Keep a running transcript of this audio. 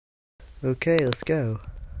Okay, let's go.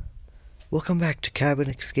 Welcome back to Cabin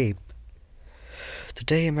Escape.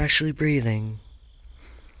 Today I'm actually breathing.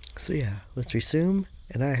 So yeah, let's resume.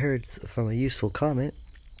 And I heard from a useful comment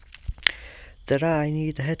that I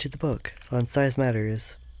need to head to the book on size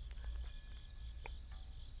matters.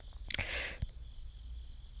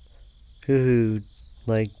 Who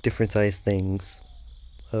like different size things.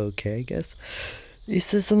 Okay, I guess. He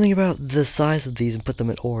says something about the size of these and put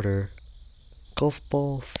them in order. Golf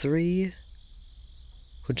ball 3,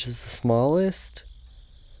 which is the smallest.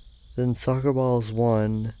 Then soccer ball is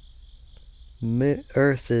 1.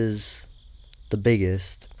 Earth is the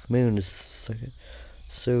biggest. Moon is second.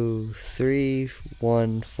 So 3,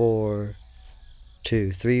 1, 4,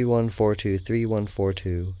 2. 3, 1, 4, 2. 3, 1, 4,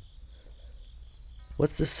 2.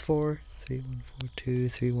 What's this for? 3, 1, 4, 2.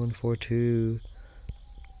 3, 1, 4, 2.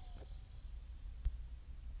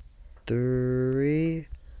 3,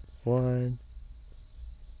 1,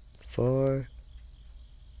 4.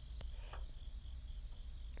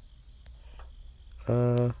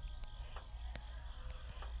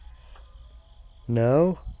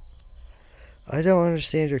 No? I don't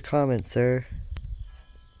understand your comment, sir.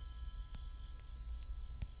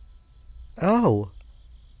 Oh!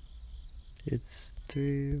 It's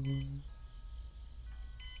 3, 1.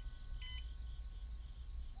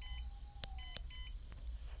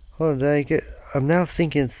 Hold on, did I get. I'm now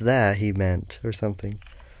thinking it's that he meant, or something.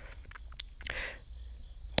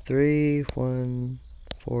 3, 1,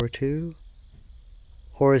 4, 2?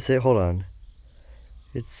 Or is it. Hold on.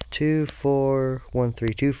 It's 2, 4, 1,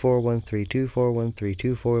 3, 2, 4, 1, 3, 2, 4, 1, 3,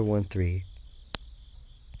 2, 4, 1, 3.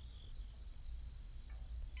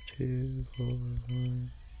 2, 4,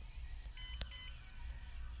 1.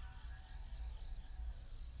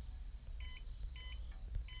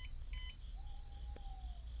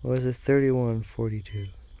 Or is it 31, 42? 31.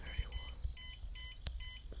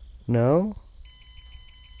 No?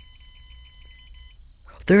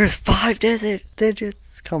 There's 5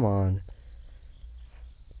 digits! Come on.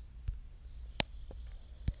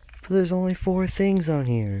 But there's only 4 things on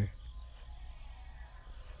here.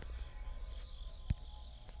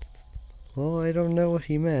 Well, I don't know what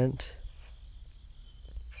he meant.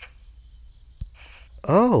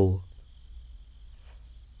 Oh!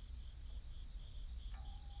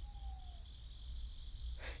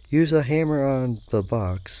 Use a hammer on the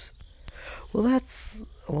box. Well, that's.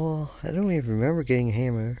 Well, I don't even remember getting a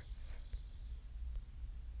hammer.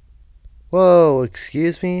 Whoa,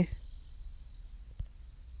 excuse me?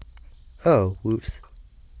 Oh, whoops.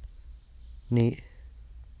 Neat.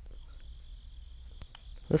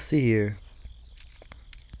 Let's see here.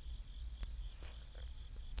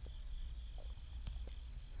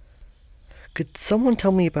 Could someone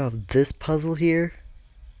tell me about this puzzle here?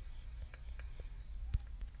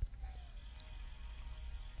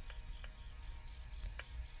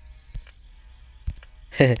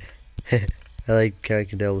 I like how I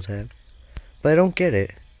can double tap. But I don't get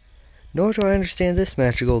it. Nor do I understand this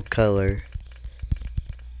magical color.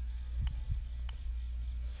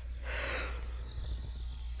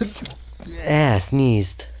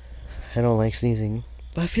 Sneezed. I don't like sneezing.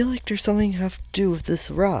 But I feel like there's something I have to do with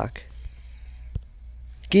this rock.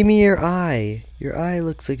 Give me your eye. Your eye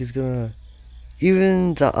looks like it's gonna.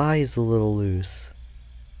 Even the eye is a little loose.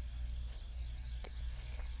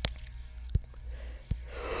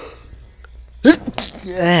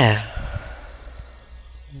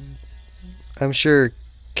 I'm sure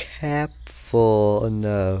capful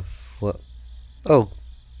enough. What? Oh,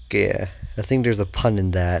 yeah. I think there's a pun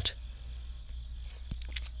in that.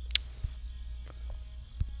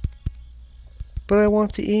 But I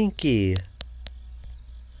want the inky.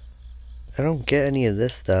 I don't get any of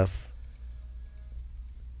this stuff.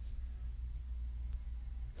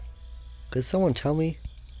 Could someone tell me?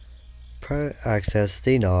 Private access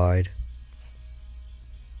denied.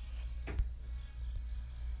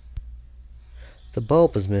 The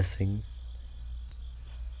bulb is missing.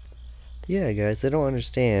 Yeah, guys, I don't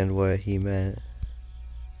understand what he meant.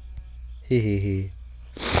 Hee hee hee.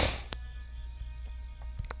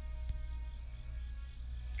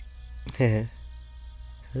 At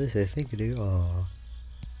least I think I do. Aww.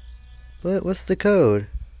 But what's the code?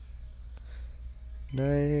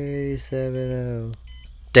 9870.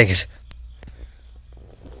 Dang it.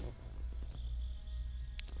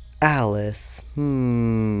 Alice.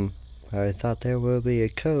 I thought there would be a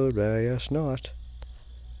code, but I guess not.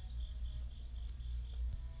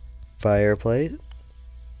 Fireplace.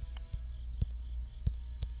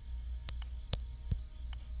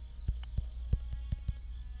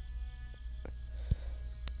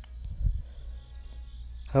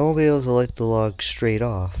 I won't be able to light the log straight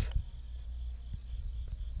off.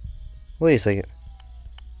 Wait a second.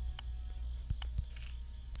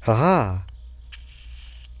 Haha!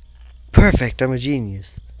 Perfect, I'm a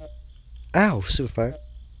genius. Ow, superfire.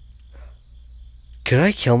 Could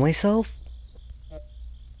I kill myself?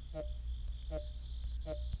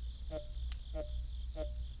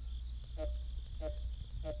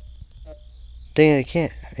 Dang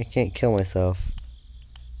it, I can't kill myself.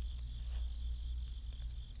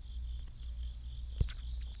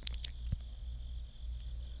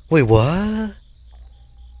 Wait, what?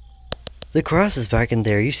 The cross is back in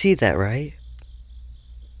there, you see that, right?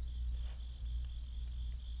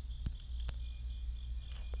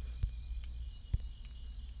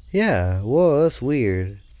 Yeah, whoa, that's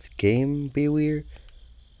weird. This game be weird?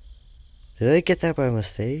 Did I get that by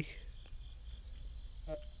mistake?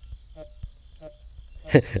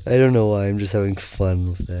 I don't know why, I'm just having fun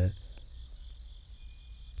with that.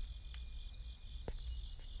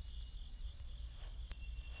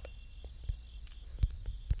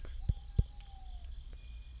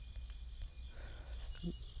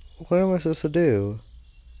 What am I supposed to do?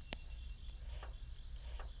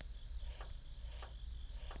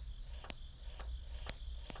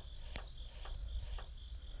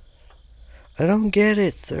 I don't get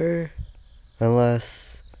it, sir.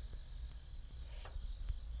 Unless...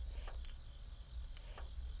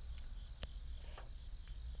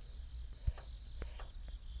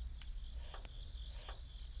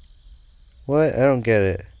 What? I don't get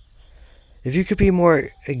it. If you could be more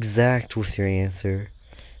exact with your answer,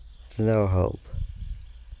 then that will help.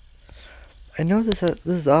 I know this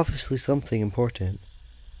is obviously something important.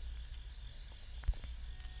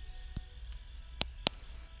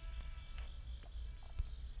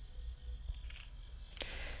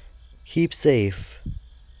 Keep safe.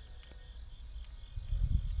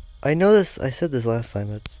 I know this, I said this last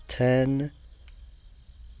time, it's 10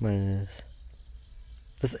 minus...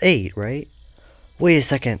 That's 8, right? Wait a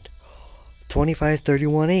second. 25,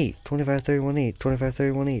 31, 8. 25, 31, 8. 25,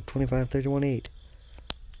 31, 8. 25, 31, 8.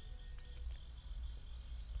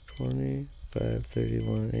 25,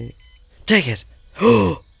 31, 8. Take it!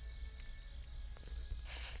 Ooh.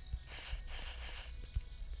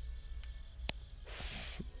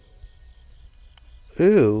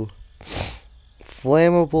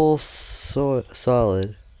 Flammable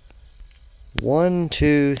solid. 1,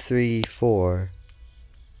 2, 3, 4.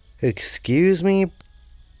 Excuse me?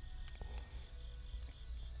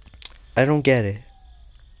 I don't get it.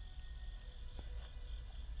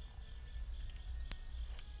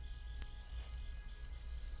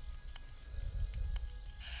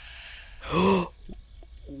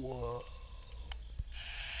 Whoa.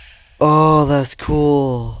 Oh, that's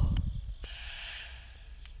cool.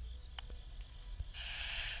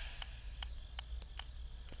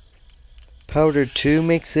 Powder 2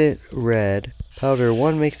 makes it red. Powder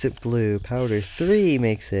 1 makes it blue. Powder 3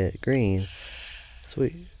 makes it green.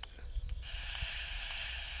 Sweet.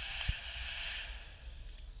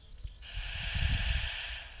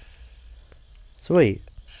 So wait.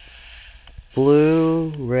 Blue,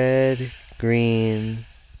 red, green,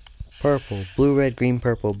 purple. Blue, red, green,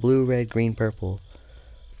 purple. Blue, red, green, purple.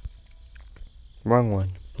 Wrong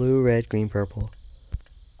one. Blue, red, green, purple.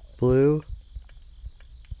 Blue,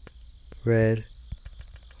 red,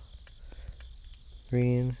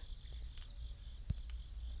 green,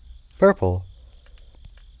 purple.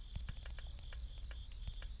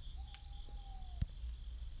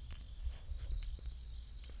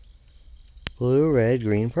 Blue, red,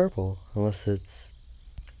 green, purple. Unless it's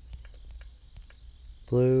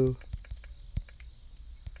blue,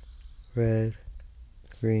 red,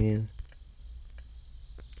 green.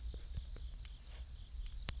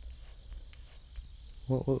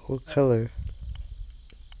 What color?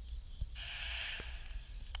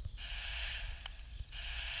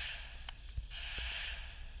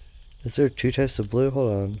 Is there 2 types of blue?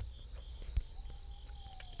 Hold on.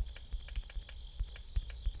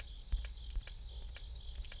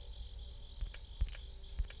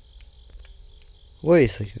 Wait a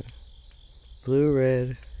second. Blue,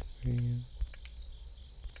 red, green,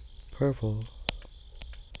 purple.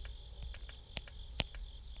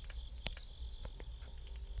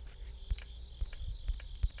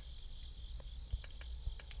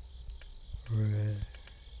 Red.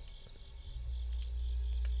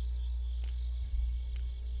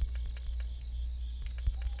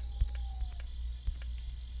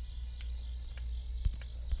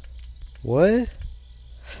 What?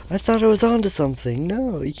 I thought I was onto something.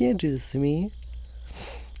 No, you can't do this to me.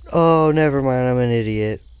 Oh, never mind. I'm an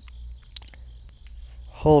idiot.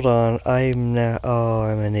 Hold on. I'm not. Oh,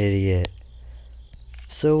 I'm an idiot.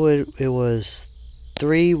 So it was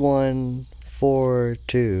 3, 1, 4,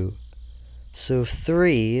 2. So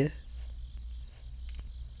 3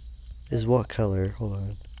 is what color? Hold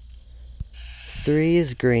on. 3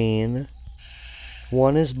 is green.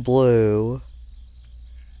 1 is blue.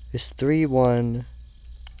 Is 3 1?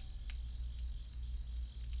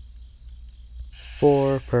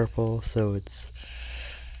 4 purple. So it's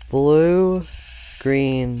blue,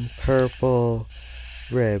 green, purple,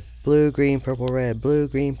 red. Blue, green, purple, red. Blue,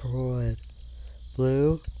 green, purple, red.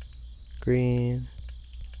 Blue, green,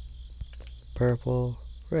 purple,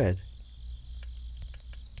 red.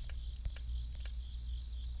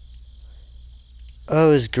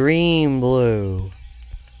 Oh, it's green, blue.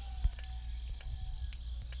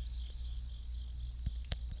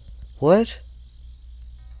 What?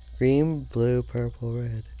 Green, blue, purple,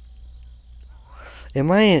 red.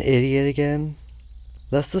 Am I an idiot again?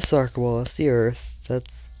 That's the soccer ball, that's the earth,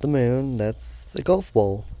 that's the moon, that's the golf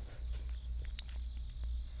ball.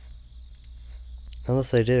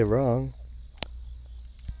 Unless I did it wrong.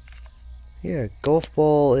 Yeah, golf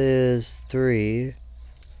ball is 3.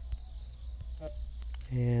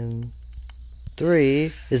 And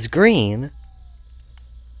 3 is green.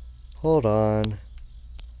 Hold on.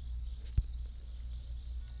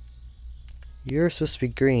 You're supposed to be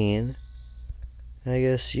green. And I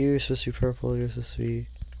guess you're supposed to be purple, you're supposed to be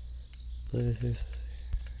blue.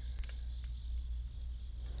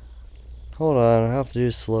 Hold on, I have to do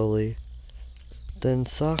it slowly. Then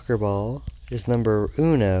soccer ball is number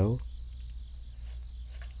uno.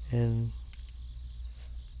 And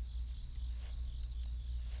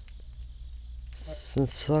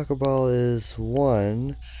since soccer ball is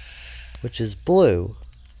 1, which is blue.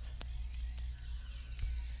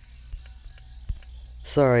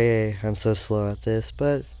 Sorry, I'm so slow at this,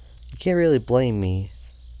 but you can't really blame me.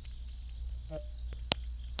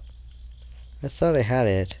 I thought I had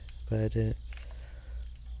it, but I didn't.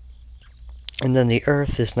 And then the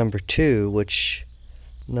earth is number 2, which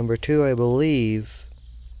number 2, I believe,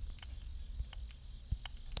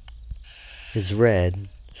 is red.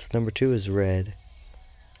 So number 2 is red.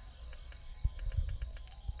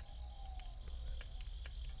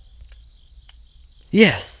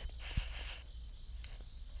 Yes!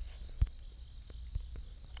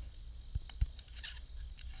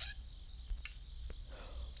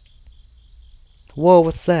 Whoa,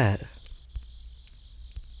 what's that?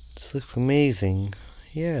 This looks amazing.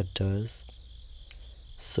 Yeah, it does.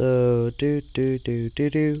 So, do.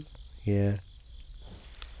 Yeah.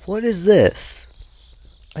 What is this?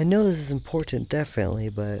 I know this is important, definitely,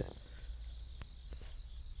 but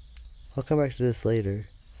I'll come back to this later.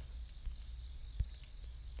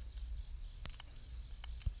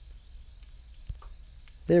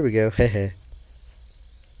 There we go, hehe.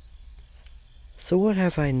 So what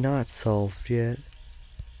have I not solved yet?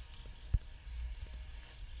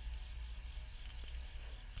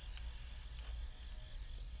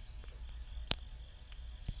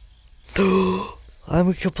 I'm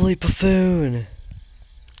a complete buffoon!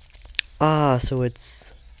 Ah, so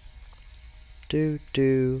it's...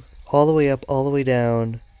 Do. All the way up, all the way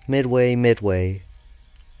down. Midway.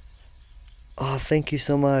 Oh, thank you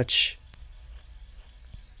so much.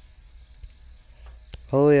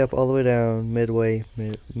 All the way up, all the way down. Midway.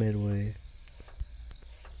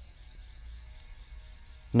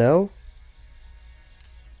 No?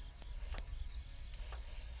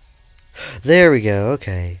 There we go,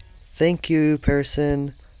 okay. Thank you,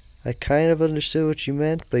 person. I kind of understood what you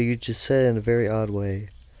meant, but you just said it in a very odd way.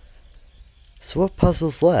 So what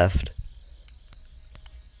puzzle's left?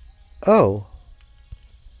 Oh.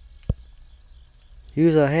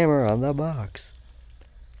 Use a hammer on the box.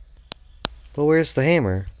 But where's the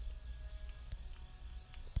hammer?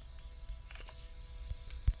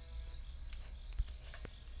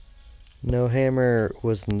 No hammer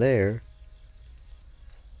wasn't there.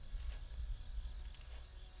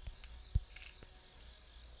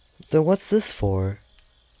 Then what's this for?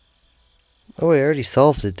 Oh wait, I already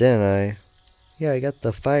solved it, didn't I? Yeah, I got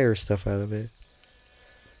the fire stuff out of it.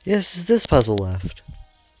 Yes, is this puzzle left?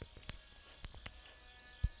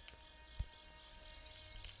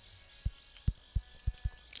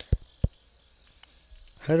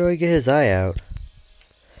 How do I get his eye out?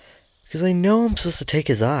 Because I know I'm supposed to take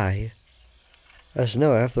his eye. I just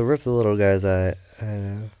know I have to rip the little guy's eye. I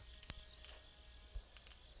know.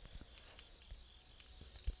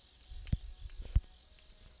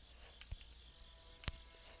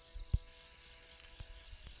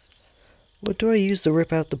 What do I use to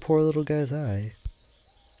rip out the poor little guy's eye?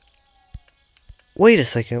 Wait a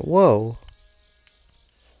second, whoa.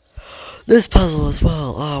 This puzzle as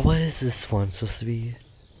well. Oh, what is this one supposed to be?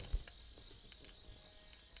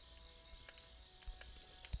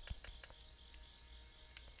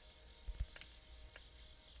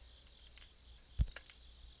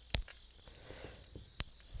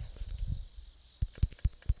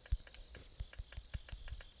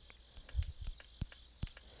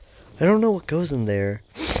 I don't know what goes in there.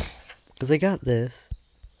 Because I got this.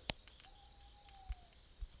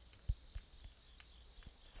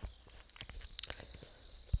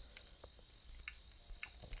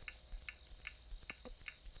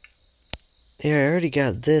 Yeah, I already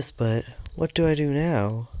got this, but what do I do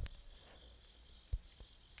now?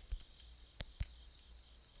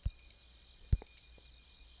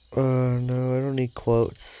 No, I don't need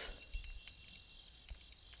quotes.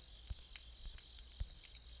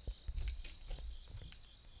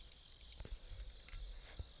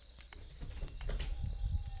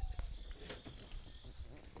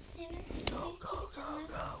 Go, go, go,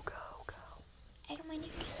 go, go, go. I don't mind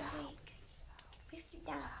if you stay awake. Please keep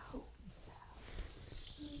down.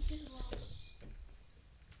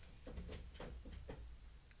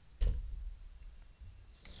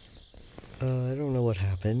 I don't know what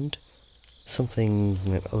happened. Something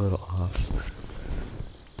went a little off.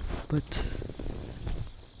 But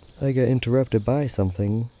I got interrupted by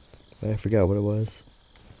something. I forgot what it was.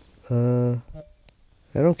 I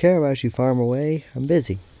don't care about you, farm away. I'm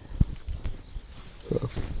busy. Ugh.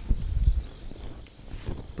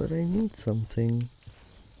 But I need something.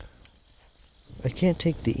 I can't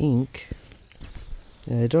take the ink.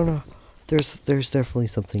 I don't know. There's definitely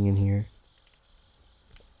something in here.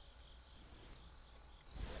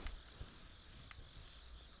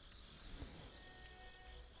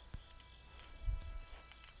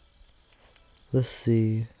 Let's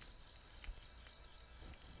see.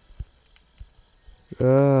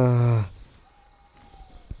 Home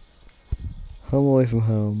away from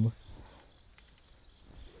home.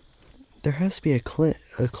 There has to be a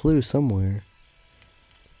clue somewhere.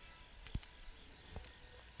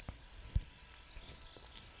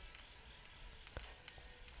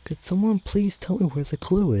 Could someone please tell me where the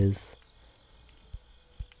clue is?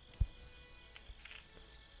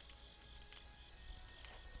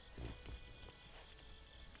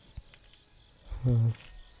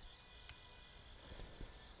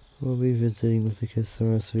 We'll be visiting with the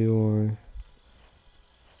customer so we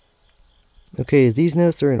Okay, these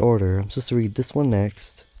notes are in order. I'm supposed to read this one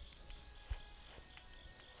next.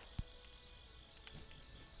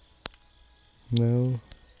 No.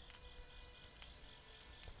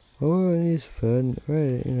 Oh, he's fun.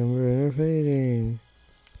 Right, number interfading.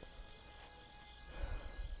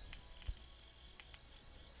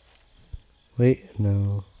 Wait,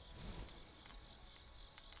 no.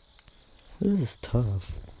 This is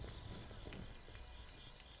tough.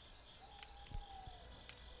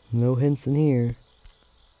 No hints in here.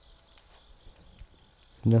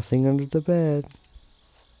 Nothing under the bed.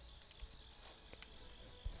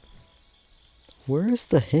 Where is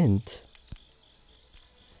the hint?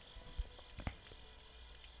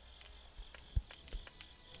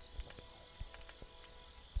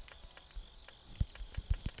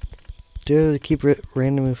 Do I keep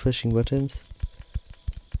randomly pushing buttons?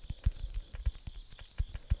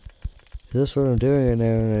 Is this what I'm doing right now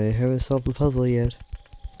and I haven't solved the puzzle yet?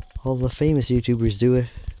 All the famous YouTubers do it.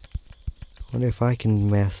 Wonder if I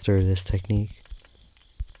can master this technique.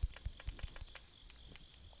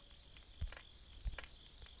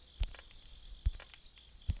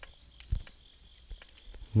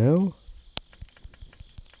 No?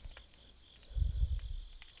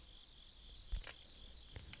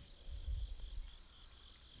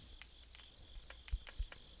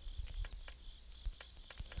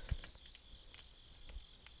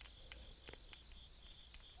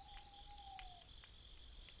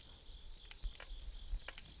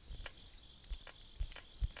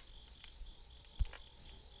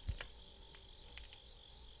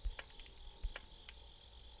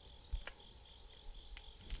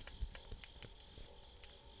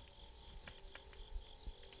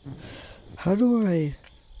 How do I...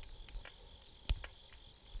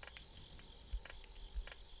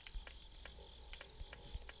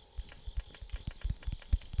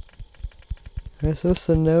 Am I supposed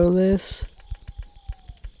to know this?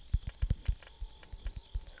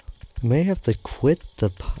 I may have to quit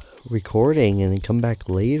the recording and then come back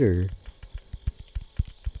later.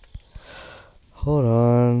 Hold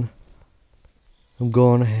on. I'm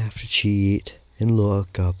gonna have to cheat and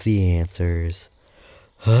look up the answers.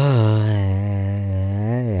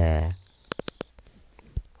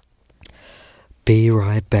 Be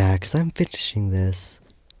right back, because I'm finishing this.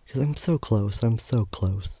 Because I'm so close, I'm so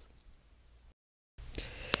close.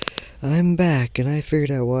 I'm back, and I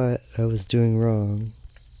figured out what I was doing wrong.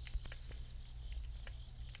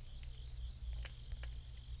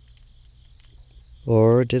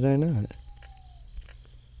 Or did I not?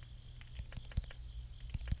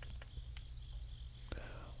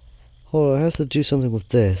 Hold on, I have to do something with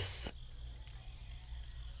this.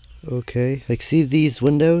 Okay, like see these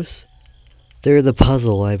windows? They're the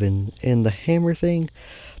puzzle I've been, and the hammer thing,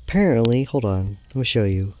 apparently, hold on, let me show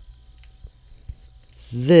you.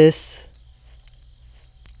 This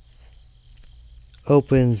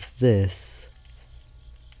opens this.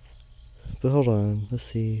 But hold on, let's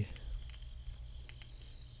see.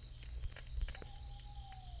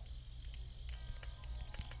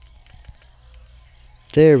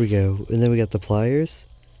 There we go. And then we got the pliers,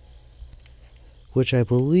 which I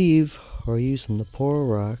believe are used on the poor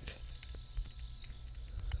rock.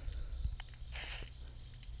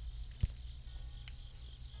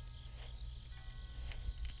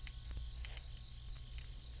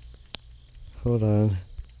 Hold on.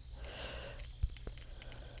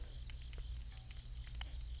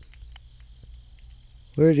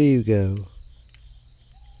 Where do you go?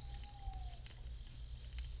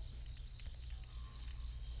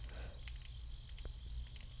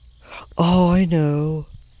 Oh, I know.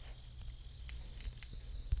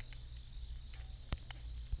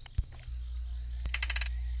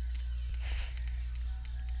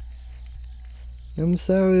 I'm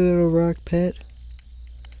sorry, little rock pet.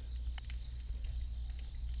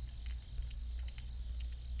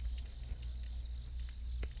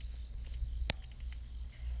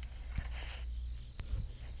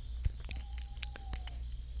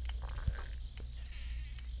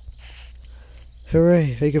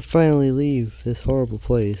 Hooray, I can finally leave this horrible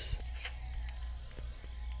place.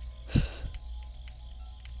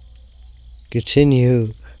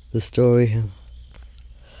 Continue the story.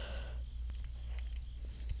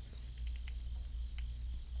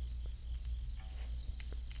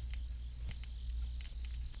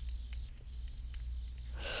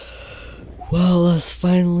 Well, that's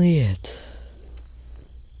finally it.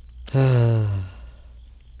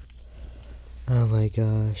 Oh my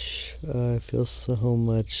gosh, I feel so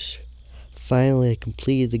much. Finally, I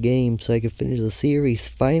completed the game so I could finish the series.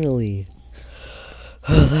 Finally.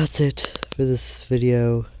 That's it for this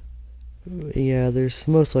video. Yeah, there's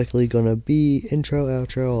most likely gonna be intro,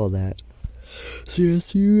 outro, all that. So yeah,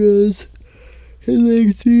 see you guys in the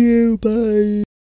next video. Bye.